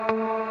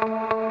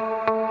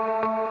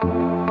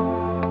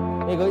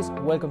Hey guys,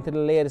 welcome to the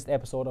latest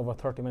episode of our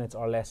 30 Minutes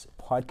or Less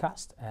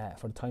podcast.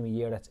 For the time of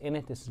year that's in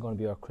it, this is going to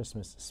be our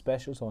Christmas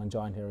special, so I'm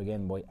joined here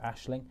again by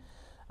Aisling.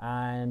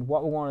 And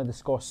what we want to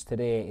discuss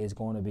today is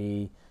going to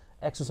be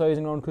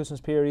exercising around the Christmas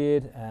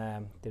period,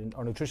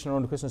 our nutrition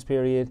around the Christmas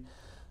period.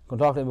 We're going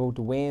to talk about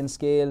the weighing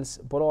scales,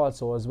 but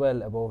also as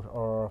well about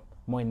our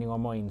minding our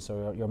minds,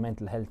 so your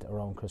mental health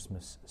around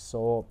Christmas.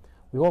 So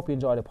we hope you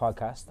enjoy the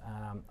podcast.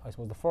 I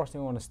suppose the first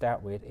thing I want to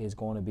start with is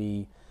going to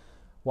be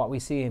what we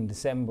see in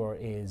December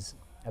is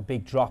a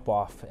big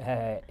drop-off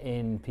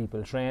in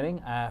people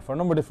training for a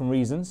number of different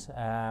reasons,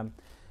 and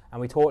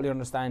we totally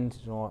understand.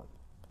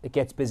 It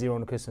gets busy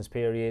around the Christmas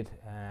period.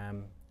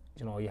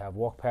 You have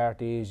work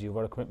parties, you've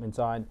other commitments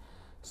on,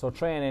 so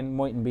training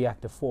mightn't be at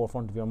the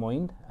forefront of your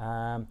mind,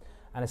 and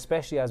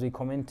especially as we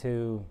come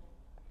into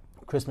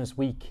Christmas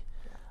week,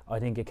 I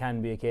think it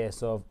can be a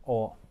case of,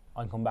 I'll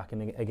come back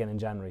again in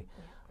January.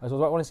 I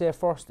suppose what I want to say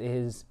first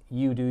is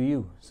you do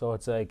you. So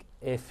it's like,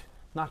 if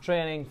not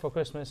training for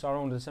Christmas or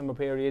around the December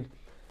period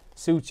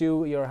suits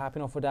you, you're happy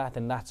enough with that,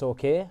 then that's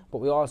okay. But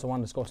we also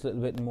want to discuss a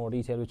little bit in more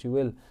detail, which you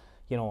will.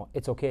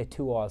 It's okay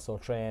to also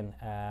train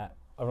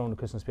around the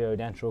Christmas period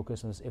and through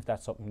Christmas if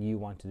that's something you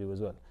want to do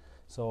as well.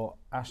 So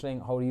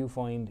Aisling, how do you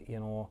find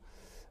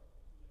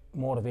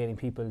motivating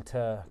people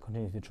to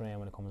continue to train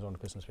when it comes around the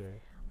Christmas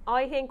period?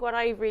 I think what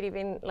I've really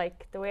been,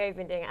 the way I've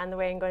been doing it and the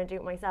way I'm going to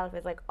do it myself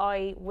is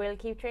I will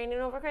keep training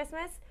over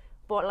Christmas,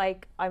 but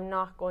I'm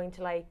not going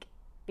to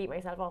beat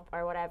myself up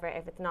or whatever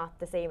if it's not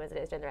the same as it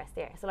is during the rest of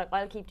the year. So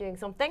I'll keep doing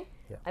something.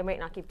 Yeah. I might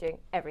not keep doing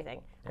everything.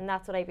 Yeah. And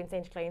that's what I've been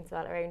saying to clients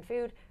about around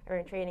food,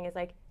 around training, is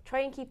try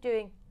and keep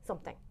doing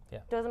something. Yeah.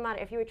 Doesn't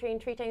matter if you were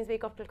training 3 times a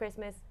week up till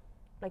Christmas,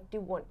 do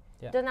one.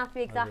 Yeah. It doesn't have to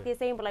be exactly the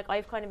same, but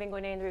I've kind of been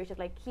going down the route of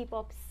keep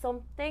up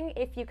something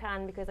if you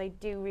can, because I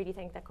do really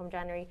think that come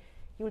January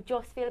you'll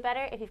just feel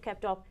better if you've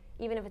kept up,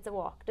 even if it's a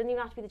walk. Doesn't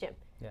even have to be the gym.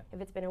 Yeah.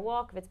 If it's been a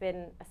walk, if it's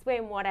been a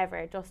swim,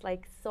 whatever, just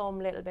some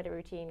little bit of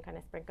routine kind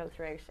of sprinkled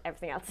throughout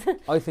everything else.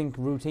 I think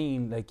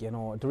routine,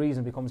 the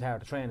reason it becomes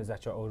hard to train is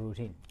that you're out of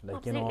routine.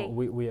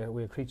 Absolutely.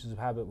 We're creatures of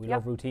habit. We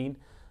love routine.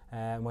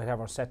 Might have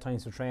our set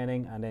times for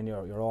training, and then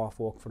you're off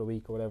work for the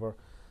week or whatever.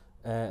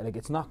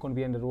 It's not going to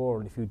be the end of the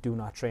world if you do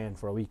not train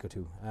for a week or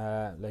two.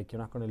 You're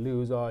not going to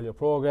lose all your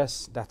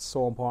progress. That's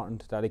so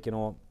important that you're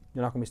not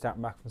going to be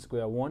starting back from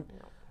square one.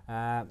 No.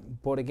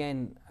 But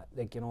again,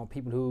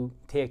 people who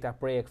take that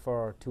break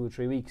for 2 or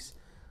 3 weeks,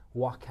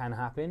 what can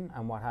happen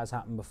and what has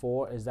happened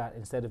before is that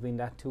instead of being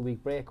that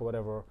 2-week break or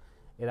whatever,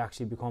 it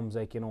actually becomes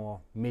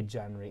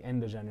mid-January,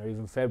 end of January,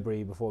 even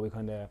February before we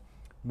kind of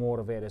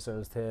motivate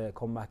ourselves to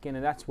come back in.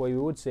 And that's why we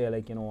would say,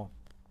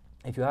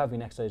 if you have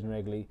been exercising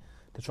regularly,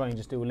 to try and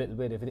just do a little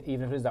bit,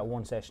 even if it is that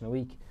 1 session a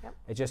week. Yep.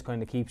 It just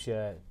kind of keeps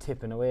you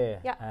tipping away.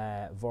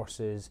 Yep.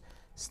 Versus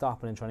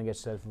stopping and trying to get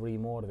yourself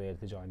re-motivated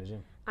to join the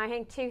gym. I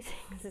think 2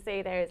 things to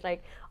say there is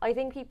I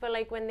think people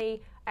when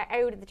they are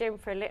out of the gym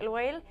for a little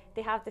while,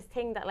 they have this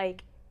thing that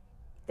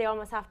they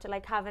almost have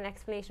to have an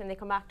explanation when they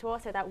come back to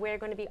us, or that we're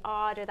going to be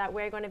odd, or that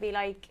we're going to be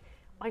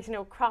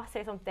cross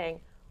or something.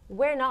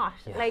 We're not.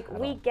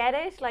 We get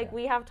it.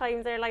 We have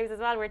times in our lives as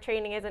well where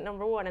training isn't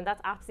number one, and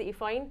that's absolutely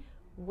fine.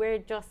 We're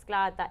just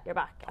glad that you're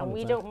back, 100%. And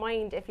we don't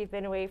mind if you've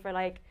been away for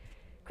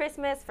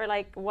Christmas, for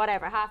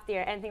whatever, half the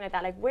year, anything like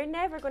that. We're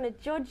never going to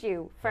judge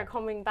you for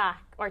coming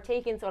back or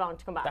taking so long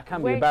to come back. That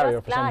can be a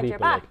barrier for some people.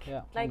 We're just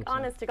glad you're back.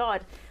 Honest to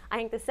God. I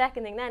think the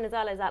second thing then as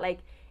well is that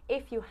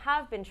if you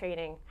have been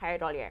training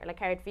hard all year,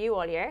 hard for you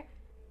all year,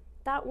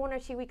 that 1 or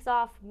 2 weeks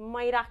off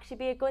might actually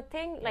be a good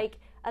thing.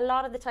 A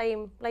lot of the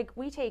time,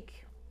 we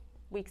take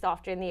weeks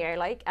off during the year,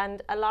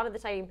 and a lot of the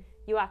time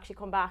you actually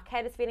come back,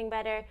 head is feeling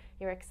better,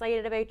 you're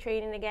excited about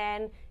training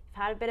again, you've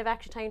had a bit of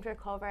extra time to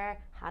recover,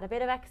 had a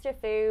bit of extra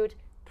food,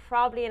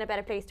 probably in a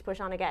better place to push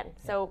on again.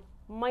 Yeah. So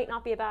might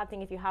not be a bad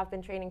thing if you have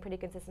been training pretty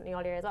consistently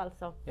all year as well.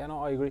 So yeah,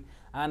 no, I agree.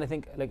 And I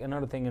think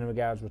another thing in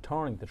regards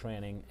returning to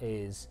training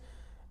is,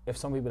 if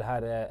some people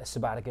had a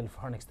sabbatical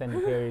for an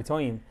extended period of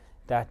time,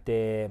 that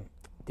they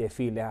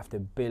feel they have to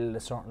build a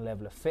certain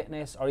level of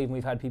fitness, or even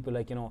we've had people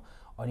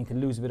I need to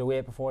lose a bit of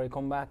weight before I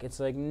come back. It's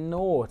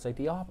no, it's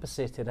the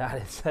opposite to that.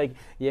 It's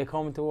you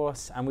come to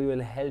us and we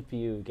will help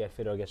you get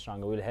fitter or get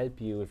stronger. We'll help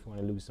you if you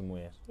want to lose some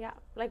weight. Yeah,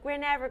 we're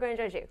never going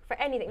to judge you for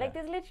anything.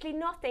 There's literally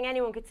nothing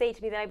anyone could say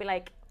to me that I'd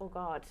be oh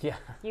God,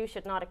 you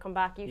should not have come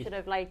back. You should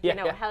have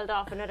held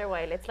off another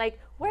while. It's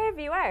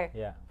wherever you are,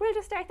 we'll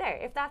just start there.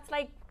 If that's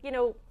a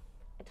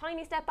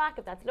tiny step back,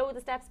 if that's loads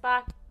of steps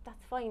back,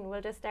 that's fine.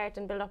 We'll just start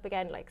and build up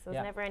again. So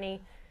there's never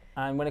any.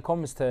 And when it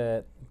comes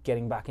to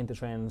getting back into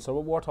training, so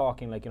we're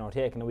talking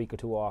taking a week or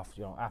two off,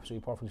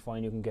 absolutely perfectly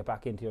fine. You can get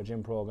back into your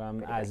gym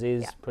program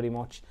pretty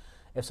much.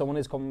 If someone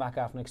is coming back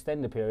after an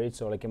extended period,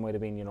 so it might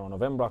have been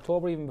November,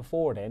 October, even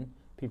before then,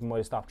 people might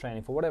have stopped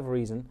training for whatever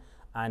reason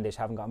and they just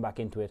haven't gotten back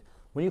into it.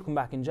 When you come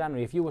back in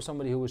January, if you were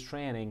somebody who was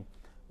training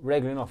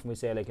regular enough, and we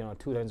say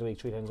 2 times a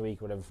week, 3 times a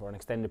week, whatever, for an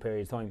extended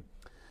period of time,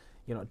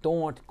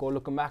 don't go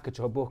looking back at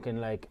your book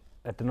and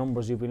at the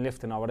numbers you've been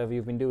lifting or whatever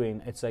you've been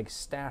doing. It's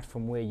start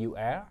from where you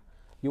are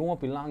you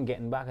won't be long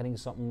getting back. I think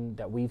something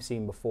that we've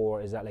seen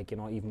before is that, like, you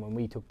know, even when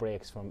we took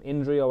breaks from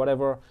injury or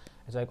whatever,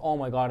 it's like, oh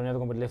my God, I'm never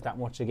going to lift that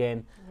much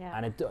again. Yeah.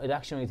 And it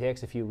actually only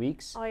takes a few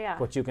weeks. Oh yeah.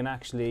 But you can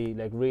actually,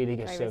 like, really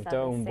get Drive yourself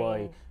yourself down by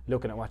insane.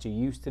 looking at what you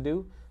used to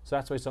do. So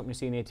that's why something you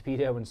see in ATP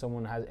there when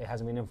someone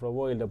hasn't been in for a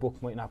while, the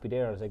book might not be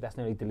there. It's like, that's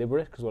nearly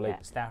deliberate, because we'll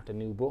like start a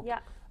new book Yeah.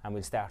 and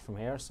we'll start from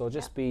here. So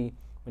just be,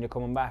 when you're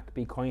coming back,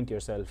 be kind to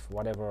yourself,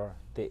 whatever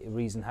the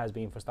reason has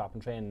been for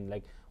stopping training.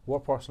 Like, we're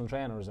personal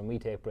trainers and we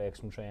take breaks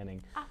from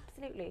training.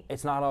 Absolutely.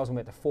 It's not always going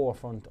to be at the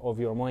forefront of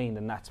your mind,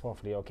 and that's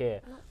perfectly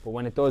okay. But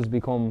when it does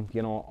become,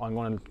 you know, I'm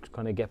going to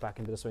kind of get back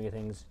into the swing of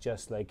things,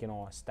 just like, you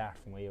know, start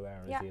from where you are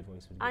is the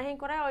advice. I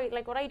think what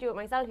I do with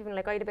myself, even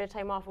like I had a bit of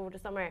time off over the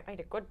summer. I had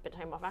a good bit of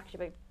time off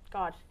actually, but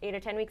God, 8 or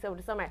 10 weeks over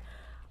the summer.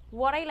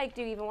 What I like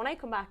to do even when I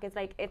come back is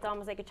like, it's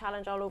almost like a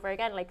challenge all over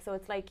again. Like, so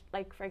it's like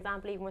for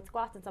example, even with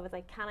squats and stuff, it's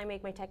like, can I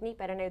make my technique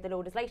better now the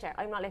load is lighter?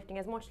 I'm not lifting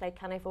as much. Like,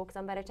 can I focus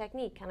on better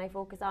technique? Can I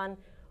focus on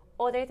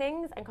other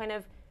things and kind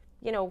of,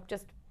 you know,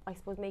 just, I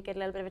suppose, make it a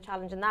little bit of a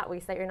challenge in that way,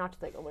 so that you're not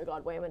just like, oh my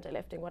God, why am I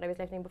lifting what I was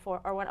lifting before?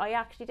 Or what I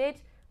actually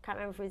did, can't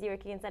remember if it was you or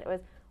Keane said it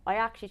was, I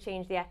actually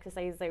changed the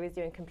exercises I was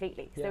doing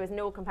completely. So there was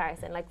no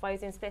comparison. Like, if I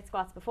was doing split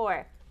squats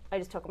before, I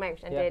just took them out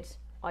and did,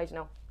 I don't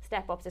know,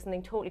 step ups to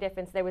something totally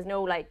different. So there was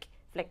no like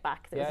flick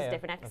back. It was just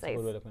different exercise. That's a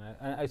good way of looking at it.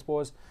 And I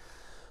suppose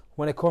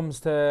when it comes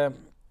to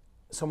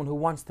someone who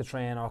wants to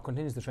train or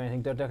continues to train, I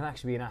think there can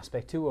actually be an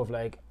aspect too of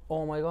like,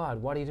 oh my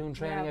God, what are you doing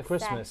training at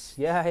Christmas?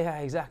 Yeah,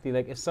 exactly.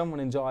 Like, if someone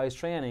enjoys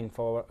training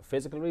for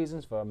physical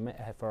reasons, for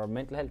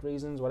mental health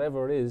reasons,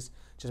 whatever it is,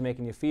 just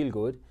making you feel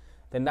good,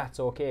 then that's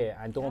okay.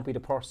 And don't be the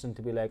person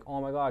to be like,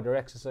 oh my God, you're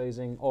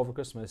exercising over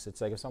Christmas.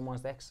 It's like, if someone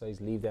wants to exercise,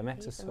 leave them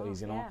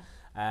exercise, you know.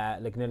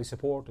 Like, nearly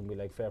support and be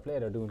like, fair play,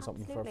 they're doing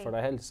something for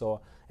their health.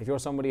 So if you're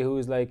somebody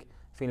who's like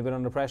feeling a bit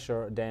under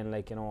pressure, then,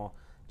 like, you know,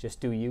 just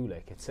do you.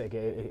 Like, it's like,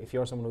 if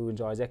you're someone who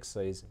enjoys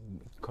exercise,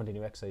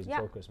 continue exercising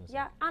before Christmas.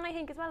 Yeah, and I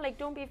think as well, like,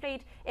 don't be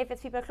afraid if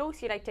it's people close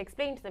to you, like, to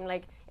explain to them,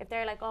 like, if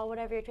they're like, oh,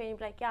 whatever you're training,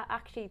 be like, yeah,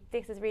 actually,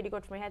 this is really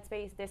good for my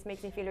headspace, this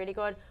makes me feel really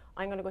good,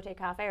 I'm going to go take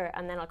a half hour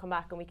and then I'll come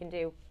back and we can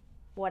do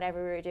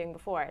whatever we were doing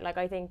before. Like,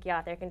 I think,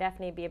 there can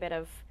definitely be a bit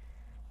of,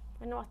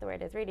 I don't know what the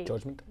word is, really.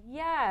 Judgment?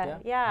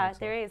 Yeah,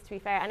 there is, to be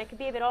fair. And it can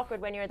be a bit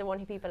awkward when you're the one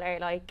who people are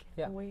like,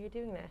 why are you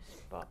doing this?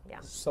 But,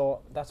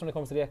 So that's when it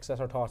comes to the exercise,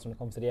 or thoughts when it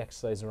comes to the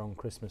exercise around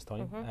Christmas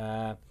time.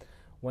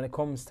 When it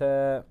comes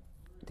to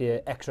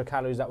the extra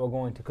calories that we're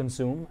going to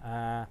consume,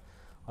 I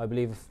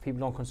believe if people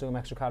don't consume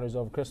extra calories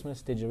over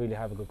Christmas, did you really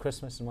have a good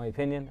Christmas, in my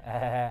opinion?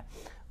 But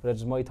that's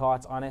just my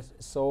thoughts on it.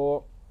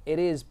 So it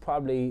is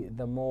probably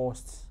the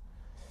most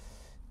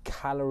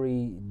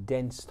calorie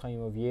dense time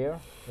of year,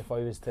 if I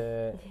was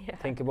to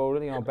think about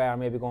it, you know, bar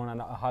maybe going on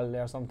a holiday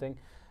or something.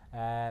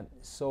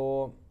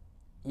 So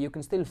you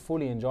can still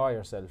fully enjoy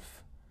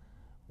yourself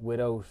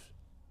without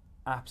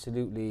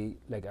absolutely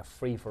like a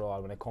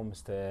free-for-all when it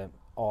comes to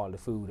all the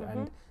food.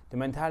 And the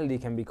mentality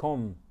can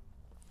become,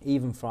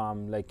 even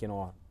from, like, you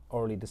know,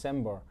 early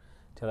December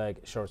to like,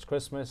 sure, it's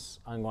Christmas,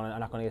 I'm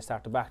not going to get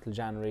started back till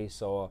January,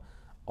 so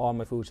all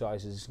my food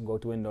choices can go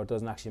out the window. It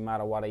doesn't actually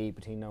matter what I eat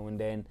between now and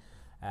then.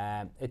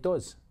 It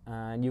does,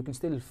 and you can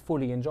still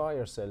fully enjoy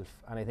yourself.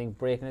 And I think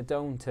breaking it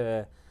down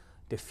to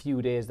the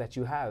few days that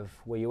you have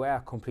where you are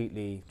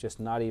completely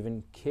just not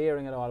even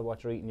caring at all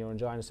what you're eating, you're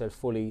enjoying yourself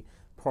fully,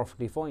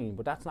 perfectly fine.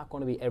 But that's not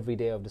going to be every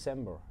day of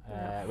December.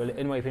 Well,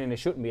 in my opinion, it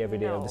shouldn't be every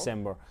day of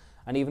December.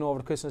 And even over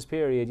the Christmas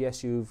period,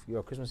 yes, you've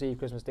your Christmas Eve,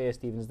 Christmas Day,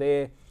 Stephen's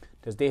Day,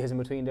 there's days in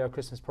between there,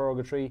 Christmas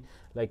Purgatory.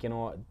 Like, you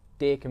know,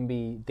 they can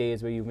be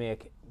days where you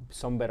make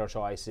some better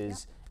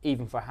choices,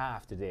 even for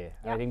half the day.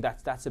 I think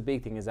that's a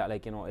big thing, is that,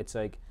 like, you know, it's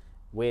like,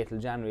 wait till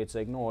January. It's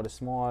like, no, the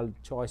small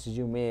choices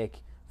you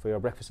make for your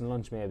breakfast and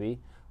lunch maybe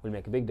will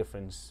make a big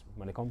difference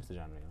when it comes to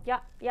January. You know?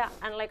 Yeah,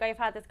 and like, I've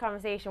had this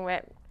conversation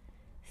with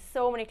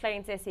so many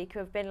clients this week who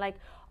have been like,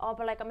 oh,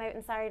 but like, I'm out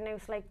on Saturday now,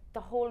 so like the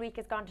whole week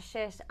has gone to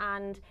shit,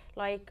 and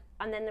like,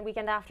 and then the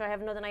weekend after I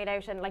have another night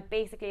out, and like,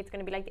 basically it's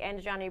going to be like the end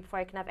of January before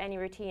I can have any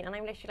routine. And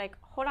I'm literally like,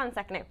 hold on a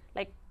second now,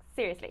 like,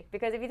 seriously,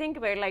 because if you think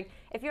about it, like,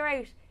 if you're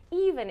out,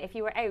 even if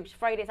you were out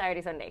Friday,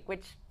 Saturday, Sunday,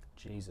 which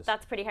Jesus,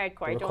 that's pretty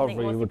hardcore. I don't think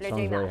most people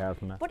are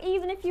doing that. But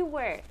even if you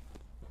were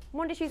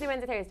Monday, Tuesday,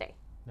 Wednesday, Thursday,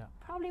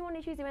 probably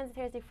Monday, Tuesday,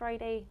 Wednesday, Thursday,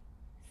 Friday,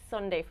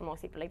 Sunday for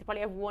most people. Like, they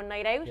probably have one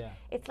night out.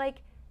 It's like,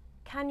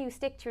 can you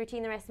stick to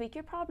routine the rest of the week?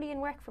 You're probably in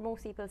work for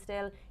most people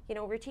still. You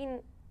know, routine,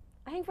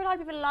 I think for a lot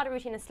of people, a lot of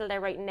routine is still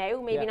there right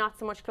now. Maybe not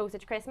so much closer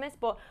to Christmas,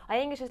 but I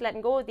think it's just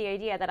letting go of the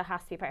idea that it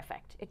has to be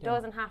perfect. It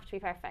doesn't have to be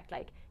perfect.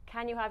 Like,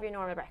 can you have your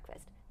normal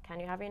breakfast? Can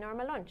you have your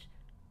normal lunch?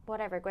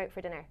 Whatever, go out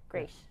for dinner,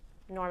 great.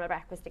 Normal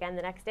breakfast again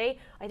the next day.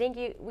 I think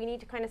we need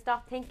to kind of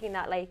stop thinking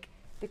that, like,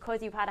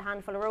 because you've had a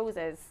handful of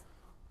roses,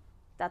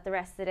 that the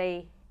rest of the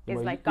day is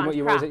like gone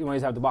to crap. You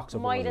might have the box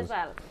of Might as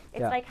well.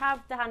 It's like,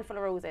 have the handful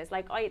of roses.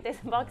 Like, this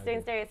box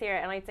downstairs here,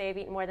 and I'd say I've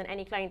eaten more than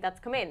any client that's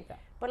come in.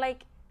 But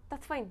like,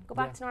 that's fine. Go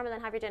back to normal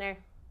and have your dinner.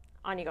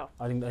 On you go.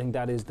 I think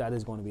that is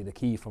going to be the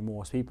key for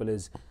most people,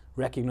 is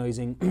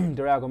recognising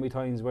there are going to be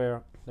times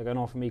where, like, I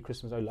know for me,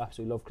 Christmas, I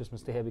absolutely love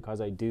Christmas Day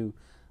because I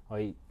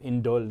I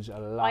indulge a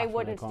lot. I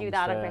wouldn't do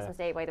that on Christmas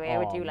Day, by the way. I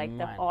would do like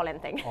the all-in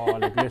thing. Oh,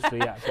 like literally,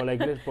 yeah. So like,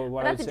 but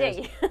what I would That's a say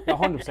day. is, yeah,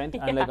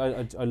 100%. And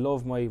like, I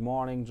love my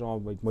mornings, you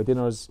know, my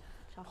dinners,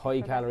 Chocolate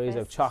high for calories. I have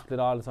breakfast. chocolate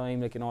all the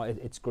time. Like, you know,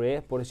 it's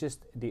great, but it's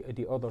just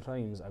the other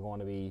times are going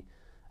to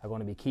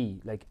be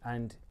key. Like,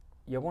 and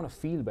you're going to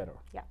feel better.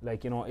 Yeah.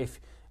 Like, you know, if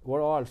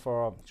we're all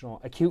for, you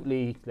know,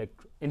 acutely like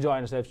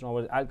enjoying ourselves, you know,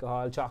 with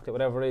alcohol, chocolate,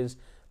 whatever it is,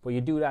 but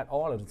you do that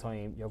all of the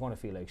time, you're going to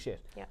feel like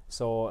shit. Yeah.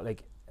 So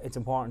like, it's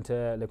important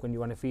to, like, when you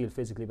want to feel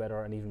physically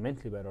better and even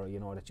mentally better, you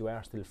know, that you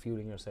are still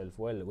fueling yourself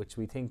well, which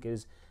we think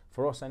is,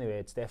 for us anyway,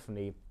 it's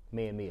definitely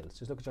main meals.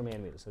 Just look at your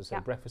main meals. So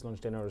breakfast, lunch,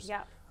 dinners.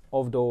 Yeah.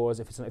 Of those,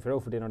 if you're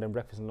out for dinner, then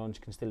breakfast and lunch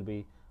can still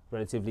be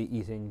relatively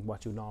eating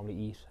what you normally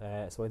eat.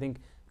 So I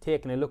think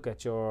taking a look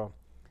at your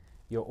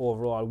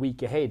overall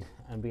week ahead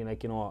and being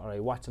like, you know, all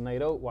right, what's a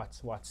night out?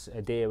 What's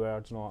a day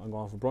where, you know, I'm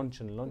going for brunch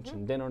and lunch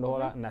and dinner and all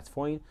that, and that's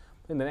fine.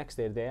 Then the next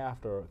day, the day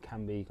after,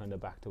 can be kind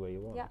of back to where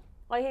you were. Yeah.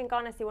 I think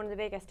honestly one of the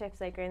biggest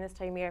tips like during this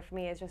time of year for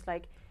me is just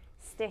like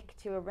stick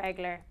to a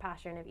regular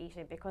pattern of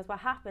eating, because what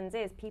happens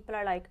is people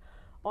are like,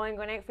 oh, I'm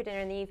going out for dinner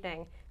in the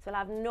evening, so I'll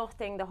have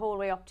nothing the whole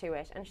way up to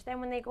it. And then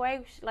when they go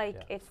out,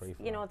 like, it's,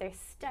 you know, they're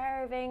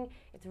starving.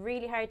 It's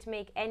really hard to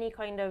make any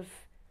kind of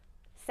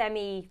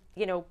semi,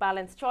 you know,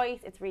 balanced choice.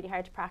 It's really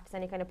hard to practice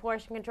any kind of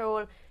portion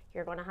control.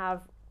 You're going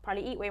to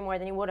probably eat way more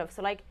than you would have.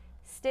 So like,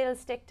 still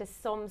stick to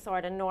some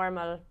sort of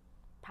normal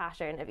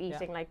pattern of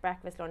eating, like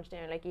breakfast, lunch,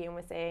 dinner, like Ian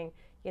was saying.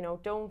 You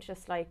know, don't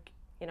just like,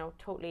 you know,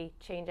 totally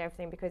change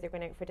everything because you're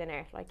going out for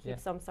dinner. Like, keep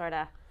some sort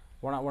of.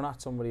 I'm not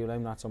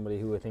somebody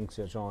who thinks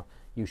that, you know,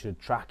 you should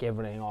track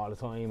everything all the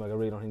time. Like, I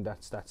really don't think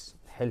that's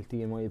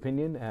healthy in my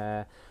opinion.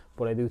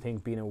 But I do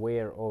think being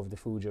aware of the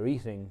food you're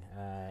eating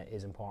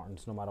is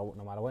important, no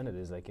matter when it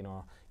is. Like, you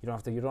know, you don't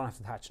have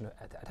to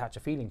attach a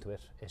feeling to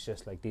it. It's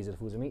just like, these are the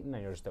foods I'm eating,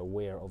 and you're just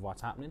aware of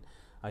what's happening.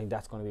 I think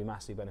that's going to be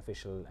massively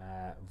beneficial.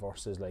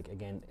 Versus, like,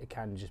 again, it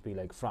can just be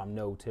like from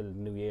now till the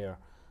new year,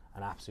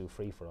 an absolute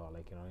free for all.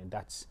 Like, you know, and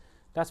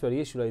that's where the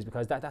issue lies,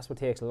 because that's what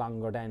takes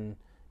longer than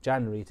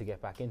January to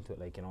get back into it.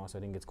 Like, you know, so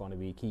I think it's going to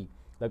be key.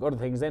 Like, other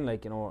things then,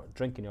 like, you know,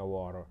 drinking your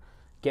water,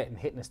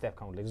 hitting a step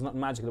count. Like, there's nothing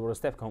magical about a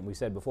step count, we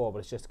said before, but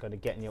it's just kind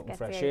of getting you out in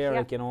fresh air.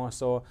 Like, you know,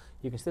 so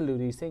you can still do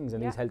these things,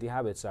 and these healthy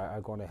habits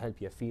are going to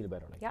help you feel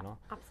better. Like, you know,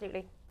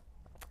 absolutely.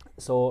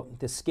 So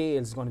the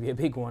scales is going to be a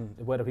big one,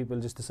 whether people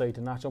just decide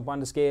to not jump on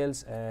the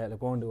scales. Like, we're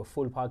going to do a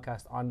full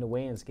podcast on the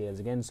weighing scales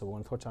again, so we're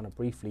going to touch on it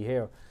briefly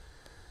here.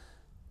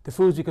 The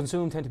foods we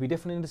consume tend to be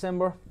different in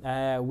December,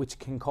 which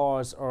can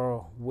cause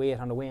our weight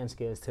on the weighing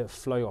scales to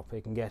fly up.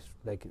 It can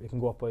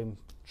go up by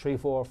 3,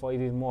 4, 5,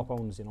 even more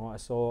pounds, you know.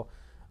 So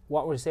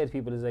what we say to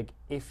people is, like,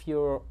 if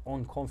you're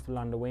uncomfortable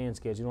on the weighing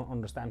scales, you don't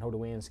understand how the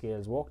weighing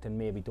scales work, then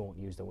maybe don't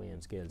use the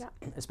weighing scales,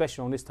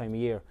 especially around this time of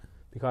year,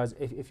 because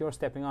if you're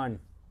stepping on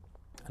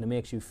and it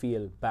makes you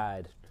feel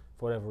bad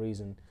for whatever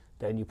reason,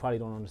 then you probably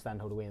don't understand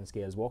how the weighing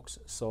scales works.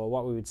 So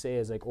what we would say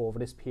is, like, over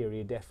this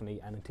period, definitely,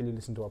 and until you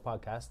listen to our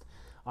podcast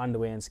on the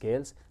weighing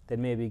scales,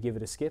 then maybe give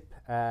it a skip,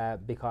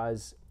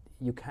 because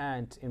you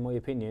can't, in my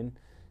opinion,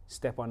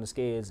 step on the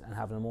scales and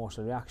have an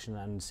emotional reaction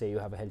and say you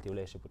have a healthy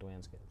relationship with the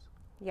weighing scales.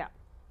 Yeah.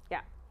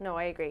 No,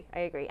 I agree.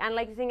 And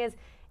like, the thing is,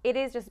 it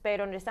is just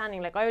about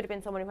understanding. Like, I would have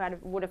been someone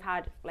who would have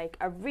had like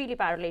a really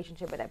bad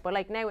relationship with it, but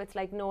like now it's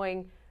like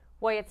knowing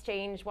why it's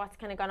changed, what's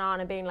kind of gone on,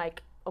 and being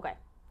like, okay,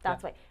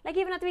 that's why. Like,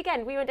 even at the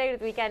weekend, we went out at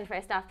the weekend for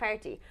a staff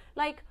party.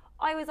 Like,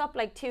 I was up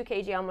like 2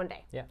 kg on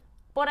Monday. Yeah.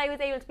 But I was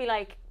able to be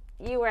like,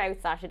 you were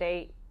out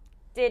Saturday,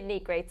 didn't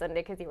eat great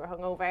Sunday because you were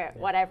hungover,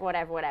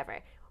 whatever.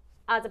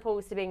 As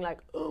opposed to being like,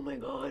 oh my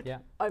God,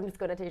 I'm just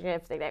going to take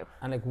everything now.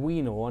 And like,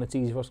 we know, and it's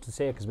easy for us to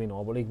say because we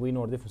know, but like, we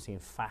know the difference between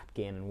fat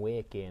gain and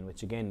weight gain,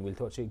 which again, we'll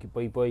touch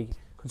by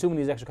consuming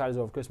these extra calories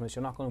over Christmas,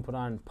 you're not going to put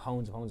on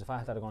pounds and pounds of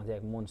fat that are going to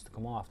take months to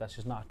come off. That's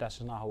just not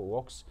how it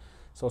works.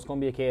 So it's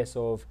going to be a case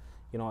of,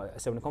 you know,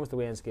 so when it comes to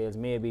weighing scales,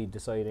 maybe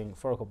deciding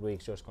for a couple of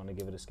weeks, you're just going to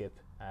give it a skip.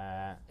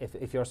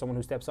 If you're someone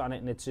who steps on it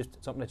and it's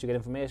just something that you get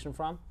information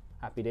from,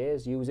 happy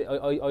days, use it.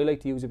 I like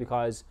to use it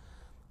because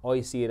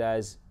I see it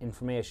as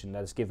information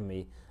that it's given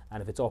me,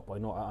 and if it's up, I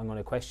know I'm going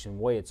to question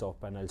why it's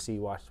up, and I'll see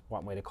what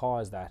might have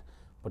caused that.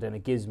 But then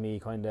it gives me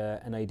kind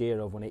of an idea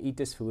of, when I eat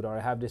this food or I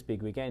have this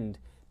big weekend,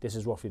 this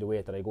is roughly the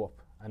weight that I go up,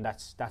 and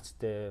that's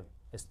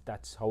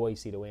how I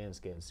see the weighing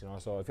scales, you know.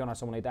 So if you're not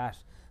someone like that,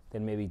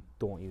 then maybe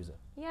don't use it.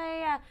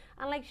 Yeah.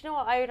 And like, you know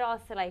what, I would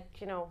also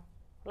like, you know,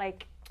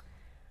 like,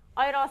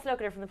 I would also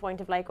look at it from the point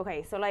of like,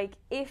 okay, so like,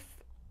 if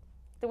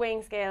the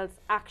weighing scales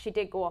actually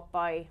did go up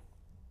by,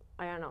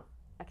 I don't know,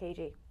 a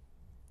kg,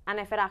 and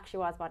if it actually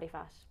was body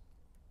fat,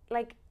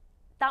 like,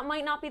 that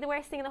might not be the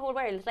worst thing in the whole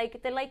world.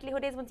 Like, the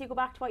likelihood is, once you go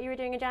back to what you were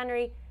doing in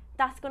January,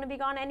 that's going to be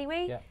gone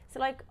anyway. Yeah. So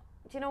like,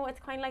 do you know, it's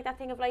kind of like that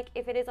thing of like,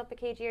 if it is up a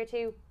kg or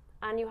two,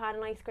 and you had a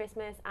nice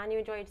Christmas, and you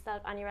enjoyed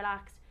yourself, and you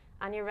relaxed,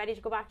 and you're ready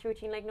to go back to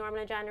routine like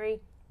normal in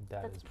January,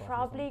 that's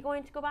probably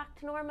going to go back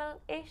to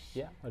normal-ish.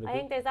 Yeah, I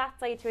think there's that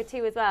side to it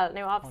too as well.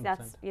 Now, obviously, 100%.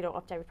 That's, you know,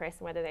 up to every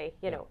person whether they,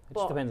 you know. It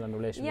just depends on the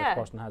relationship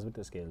the person has with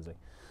the scales.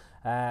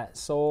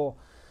 So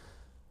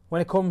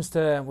When it comes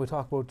to, we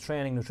talk about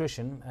training,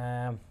 nutrition,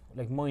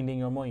 like minding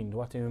your mind,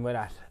 what do you mean by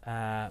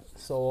that?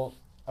 So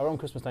around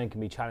Christmas time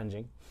can be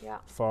challenging. Yeah.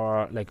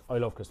 For, like, I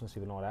love Christmas,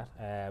 people know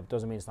that.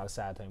 Doesn't mean it's not a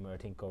sad time where I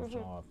think of, you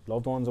know,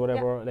 loved ones or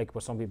whatever, like,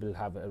 but some people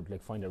have,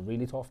 like, find it a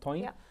really tough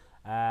time.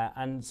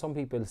 And some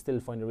people still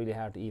find it really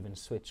hard to even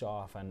switch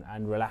off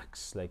and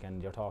relax, like,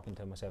 and you're talking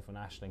to myself and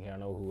Aisling here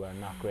now who are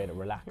not great at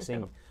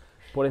relaxing.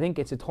 But I think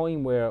it's a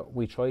time where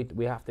we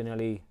have to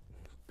nearly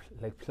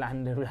like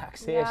plan the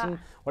relaxation,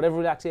 whatever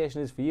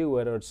relaxation is for you,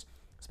 whether it's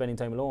spending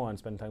time alone,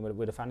 spending time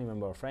with a family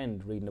member or a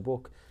friend, reading a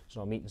book, you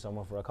know, meeting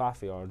someone for a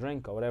coffee or a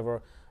drink or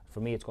whatever. For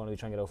me, it's going to be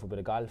trying to get out for a bit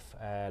of golf,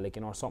 like,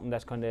 you know, something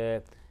that kind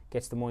of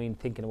gets the mind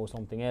thinking about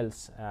something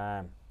else.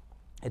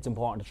 It's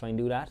important to try and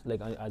do that.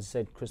 Like, as I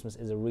said, Christmas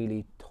is a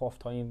really tough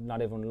time.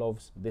 Not everyone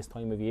loves this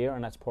time of year,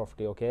 and that's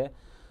perfectly okay.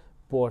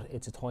 But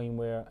it's a time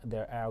where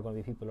there are going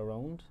to be people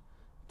around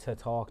to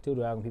talk to,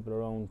 there are going to be people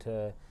around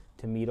to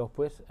meet up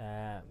with.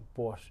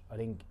 But I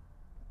think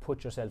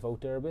put yourself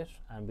out there a bit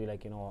and be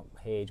like, you know,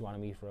 hey, do you want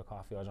to meet for a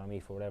coffee or do you want to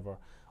meet for whatever?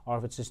 Or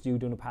if it's just you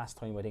doing a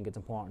pastime, I think it's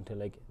important to,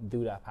 like,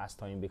 do that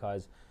pastime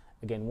because,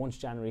 again, once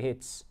January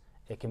hits,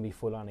 it can be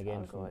full on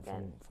again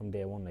from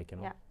day one, like, you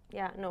know.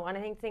 Yeah, no, and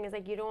I think the thing is,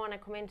 like, you don't want to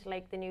come into,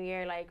 like, the new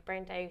year, like,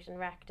 burnt out and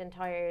wrecked and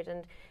tired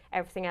and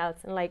everything else,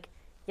 and, like,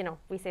 you know,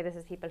 we say this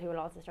as people who will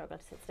also struggle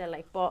to sit still,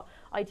 like, but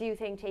I do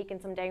think taking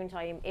some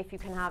downtime, if you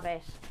can have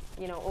it,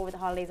 you know, over the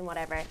holidays and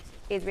whatever,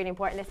 is really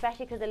important,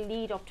 especially because the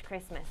lead up to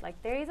Christmas,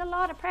 like, there is a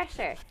lot of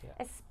pressure,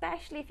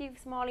 especially if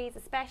you've smallies,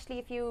 especially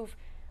if you've,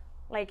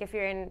 like, if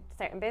you're in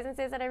certain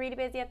businesses that are really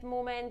busy at the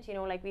moment, you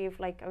know, like, we've,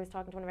 like, I was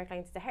talking to one of our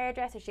clients, the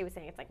hairdresser, she was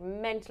saying it's, like,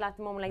 mental at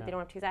the moment, like, they don't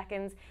have 2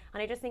 seconds,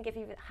 and I just think if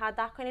you've had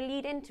that kind of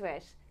lead into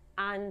it,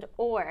 and,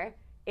 or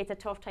it's a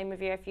tough time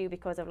of year for you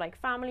because of, like,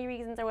 family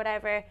reasons or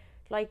whatever,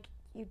 like,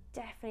 you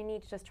definitely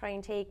need to just try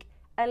and take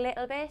a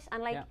little bit,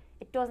 and, like,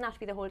 it doesn't have to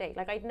be the whole day.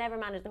 Like, I'd never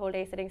manage the whole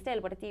day sitting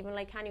still, but it's even,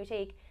 like, can you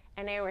take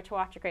an hour to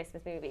watch a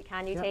Christmas movie?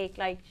 Can you take,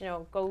 like, you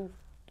know, go,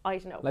 I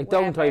don't know, like,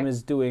 downtime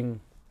is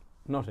doing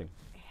nothing.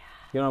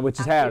 You know, which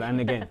is hard, and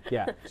again, do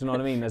you know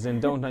what I mean? As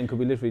in, downtime could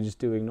be literally just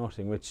doing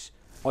nothing, which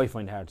I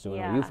find hard to do,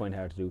 or you find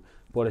hard to do,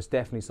 but it's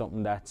definitely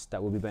something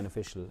that will be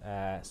beneficial.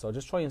 So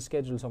just try and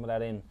schedule some of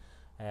that in,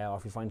 or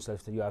if you find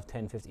yourself that you have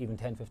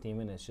 10-15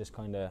 minutes, just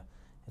kind of,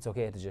 it's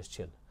okay to just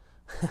chill.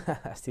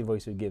 That's the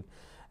advice we'd give.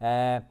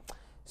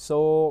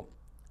 So,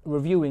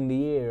 reviewing the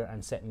year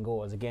and setting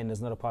goals. Again,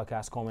 there's another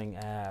podcast coming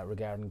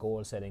regarding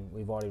goal setting.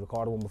 We've already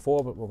recorded one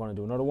before, but we're going to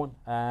do another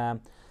one.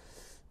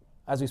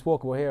 As we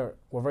spoke about here,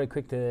 we're very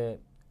quick to,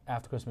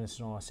 after Christmas,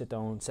 you know, sit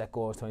down, set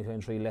goals,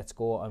 2023, let's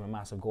go. I'm a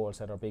massive goal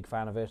setter, big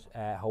fan of it.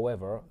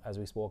 However, as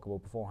we spoke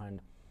about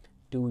beforehand,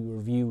 do we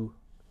review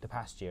the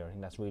past year? I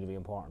think that's really, really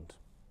important.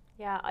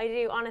 Yeah, I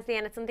do, honestly,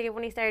 and it's something I've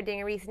only started doing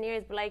in recent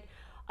years, but, like,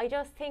 I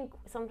just think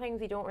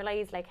sometimes we don't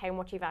realise, like, how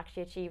much you've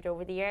actually achieved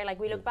over the year. Like,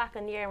 we look back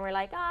on the year and we're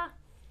like,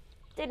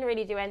 didn't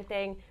really do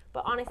anything.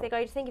 But honestly, like,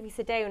 I just think if you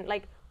sit down,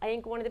 like, I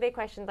think one of the big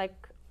questions, like,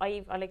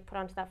 I like put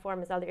onto that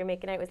form as well that you're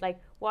making out was, like,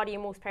 what are you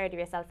most proud of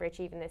yourself for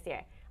achieving this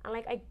year? And,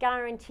 like, I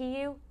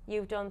guarantee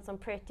you've done some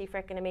pretty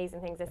freaking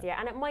amazing things this year.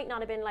 And it might not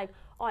have been like,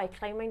 oh, I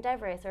climbed Mount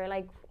Everest, or,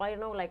 like, I don't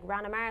know, like,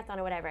 ran a marathon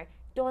or whatever. It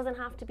doesn't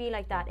have to be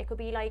like that. It could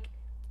be like,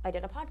 I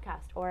did a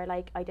podcast, or,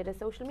 like, I did a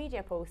social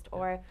media post,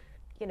 or,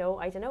 you know,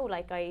 I don't know,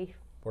 like,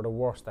 we're the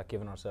worst at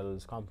giving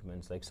ourselves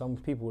compliments. Like, some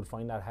people would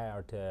find that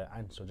hard to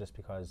answer just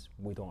because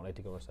we don't like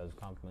to give ourselves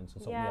compliments,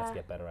 and something we have to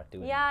get better at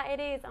doing. Yeah, it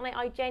is, and, like,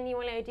 I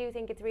genuinely, I do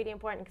think it's really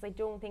important, because I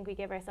don't think we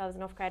give ourselves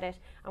enough credit,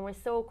 and we're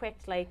so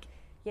quick to, like,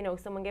 you know,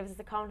 someone gives us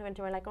a compliment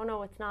and we're like, oh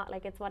no, it's not,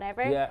 like, it's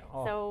whatever.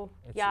 So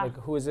it's like,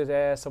 who is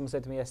it? Someone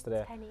said to me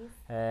yesterday.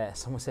 Pennies.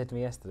 Someone said to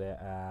me yesterday,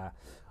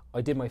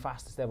 I did my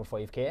fastest ever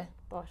 5k,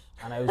 but,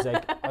 and I was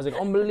like,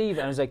 unbelievable.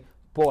 And I was like,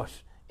 but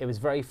it was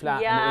very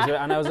flat,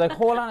 and I was like,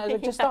 hold on, I was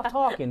like, just stop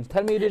talking.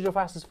 Tell me you did your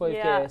fastest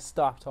 5k,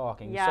 stop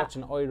talking. It's such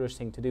an Irish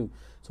thing to do.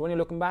 So when you're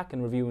looking back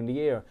and reviewing the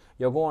year,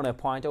 you're going to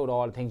point out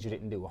all the things you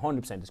didn't do.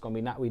 100%, it's going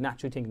to be, we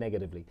naturally think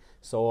negatively.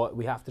 So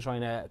we have to try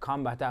and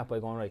combat that by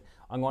going, right,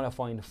 I'm going to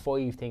find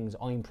 5 things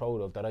I'm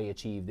proud of that I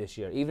achieved this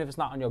year. Even if it's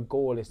not on your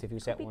goal list, if you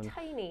set one.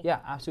 Tiny. Yeah,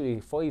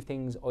 absolutely. 5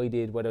 things I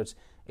did, whether it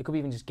could be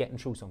even just getting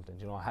through something,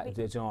 you know,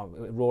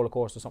 roller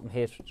coaster, something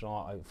hit, you know,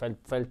 I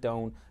felt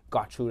down,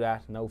 got through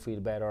that, now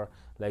feel better.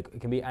 Like,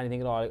 it can be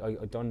anything at all.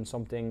 I done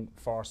something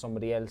for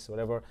somebody else,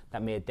 whatever,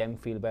 that made them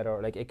feel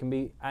better. Like, it can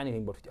be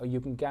anything, but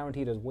you can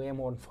guarantee there's way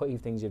more than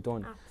 5 things you've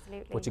done.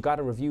 Absolutely. But you got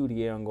to review the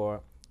year and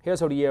go, here's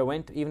how the year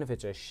went. Even if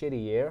it's a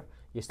shitty year,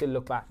 you still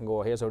look back and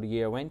go, here's how the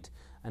year went,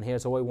 and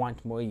here's how I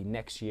want my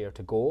next year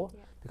to go.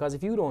 Because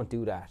if you don't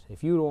do that,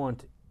 if you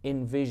don't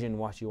envision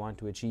what you want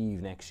to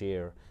achieve next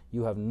year,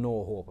 you have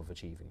no hope of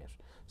achieving it.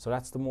 So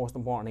that's the most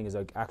important thing, is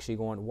like actually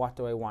going, what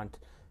do I want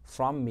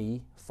from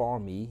me,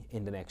 for me,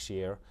 in the next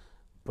year?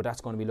 But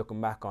that's going to be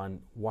looking back on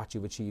what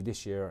you've achieved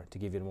this year to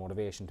give you the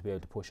motivation to be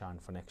able to push on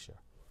for next year.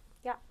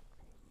 Yeah.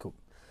 Cool.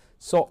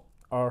 So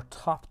our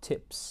top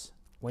tips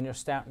when you're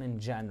starting in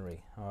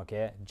January,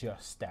 okay,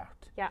 just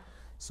start. Yeah.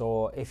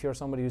 So if you're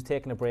somebody who's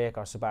taking a break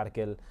or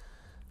sabbatical,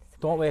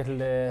 Don't wait till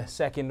the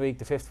second week,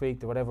 the fifth week,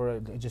 the whatever.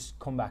 Just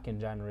come back in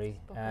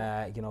January.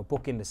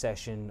 Book in the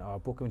session or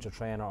book in with your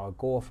trainer or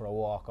go for a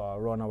walk or a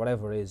run or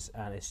whatever it is,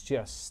 and it's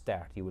just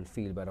start. You will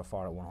feel better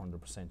for it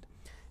 100%.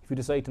 If you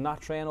decide to not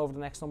train over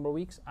the next number of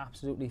weeks,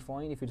 absolutely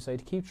fine. If you decide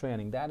to keep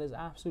training, that is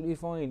absolutely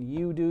fine.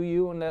 You do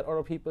you and let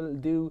other people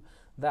do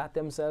that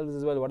themselves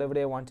as well. Whatever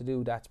they want to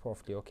do, that's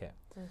perfectly okay.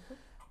 Mm-hmm.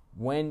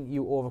 When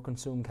you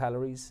overconsume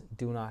calories,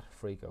 do not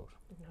freak out.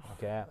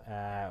 Okay,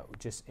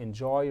 just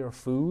enjoy your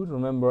food.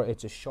 Remember,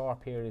 it's a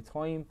short period of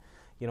time.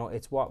 You know,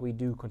 it's what we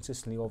do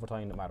consistently over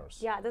time that matters.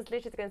 Yeah, that's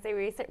literally going to say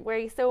we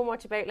worry so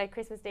much about like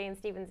Christmas Day and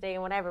Stephen's Day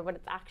and whatever, but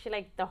it's actually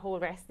like the whole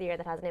rest of the year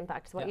that has an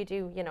impact. It's what you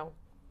do, you know,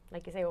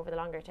 like you say, over the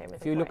longer term.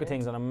 If you look at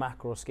things on a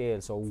macro scale,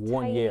 so it's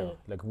 1 year,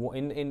 like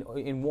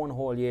in one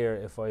whole year,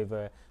 if I've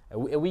a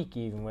week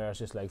even where it's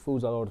just like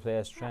food's all over the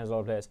place, trains all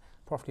over the place,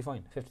 perfectly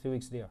fine. 52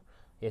 weeks of the year.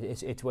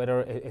 It's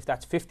whether if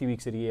that's 50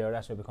 weeks of the year,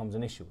 that's where it becomes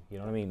an issue. You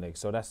know what I mean? Like,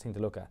 so that's the thing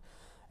to look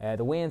at.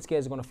 The weighing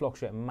scales are going to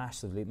fluctuate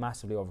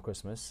massively over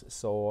Christmas.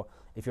 So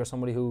if you're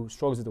somebody who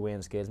struggles with the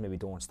weighing scales, maybe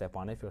don't step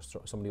on it. If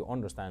you're somebody who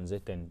understands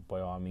it, then by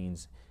all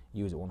means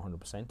use it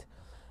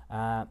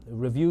 100%.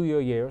 Review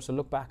your year. So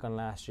look back on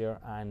last year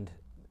and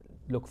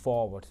look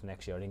forward to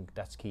next year. I think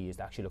that's key, is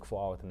to actually look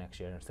forward to next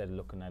year instead of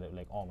looking at it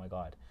like, oh my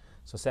God.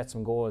 So set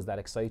some goals that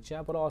excite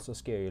you, but also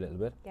scare you a little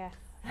bit. Yes.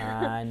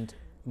 And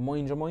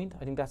mind your mind.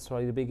 I think that's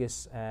probably the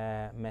biggest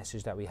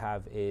message that we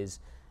have is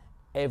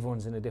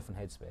everyone's in a different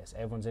headspace.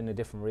 Everyone's in a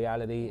different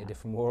reality, a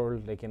different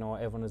world. Like, you know,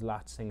 everyone has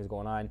lots of things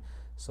going on.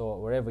 So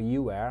wherever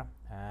you are,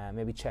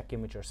 maybe check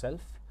in with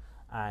yourself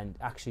and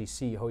actually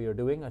see how you're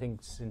doing. I think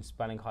since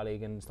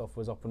Ballincollig and stuff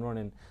was up and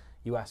running,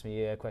 you asked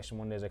me a question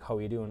one day, like, how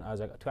are you doing? I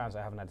was like, to be honest,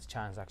 I haven't had the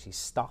chance to actually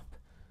stop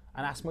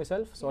and ask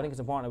myself. So I think it's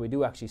important that we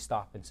do actually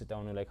stop and sit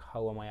down and like,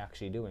 how am I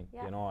actually doing?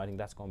 You know, I think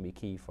that's going to be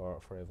key for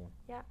everyone.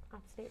 Yeah,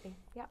 absolutely.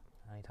 Yeah.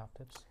 Any top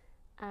tips?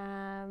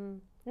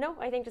 No,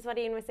 I think just what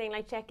Ian was saying,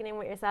 like checking in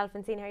with yourself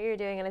and seeing how you're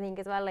doing, and I think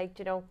as well, like,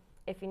 you know,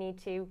 if you need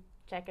to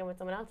check in with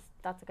someone else,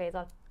 that's okay as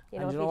well. You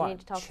know, if you need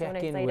to talk to someone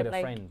outside check in with of, a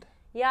like, friend.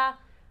 Yeah.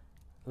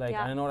 Like,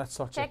 I know that's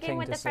such a thing to say. Check in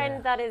with the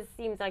friends that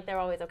seems like they're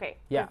always okay.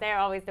 Yeah. Because they're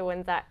always the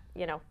ones that,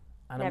 you know,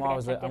 and I'm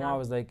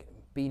always like,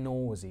 be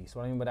nosy. So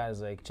what I mean by that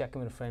is like, check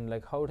in with a friend,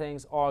 like, how are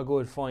things? All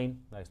good, fine.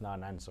 That's not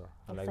an answer.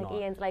 It's like no.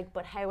 Ian's like,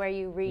 but how are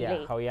you really?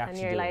 Yeah, how are you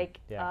actually and you're doing?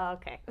 like, oh,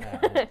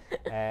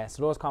 okay.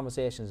 So those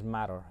conversations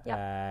matter.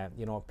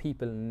 You know,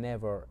 people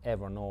never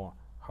ever know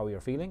how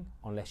you're feeling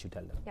unless you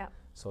tell them. Yeah.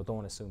 So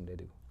don't assume they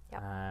do.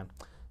 Yeah.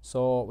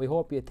 So we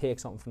hope you take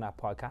something from that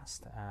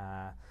podcast.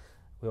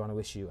 We want to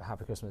wish you a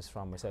happy Christmas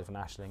from myself and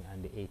Aisling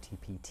and the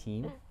ATP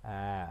team.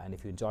 And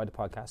if you enjoyed the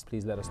podcast,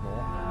 please let us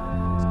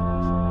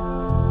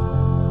know.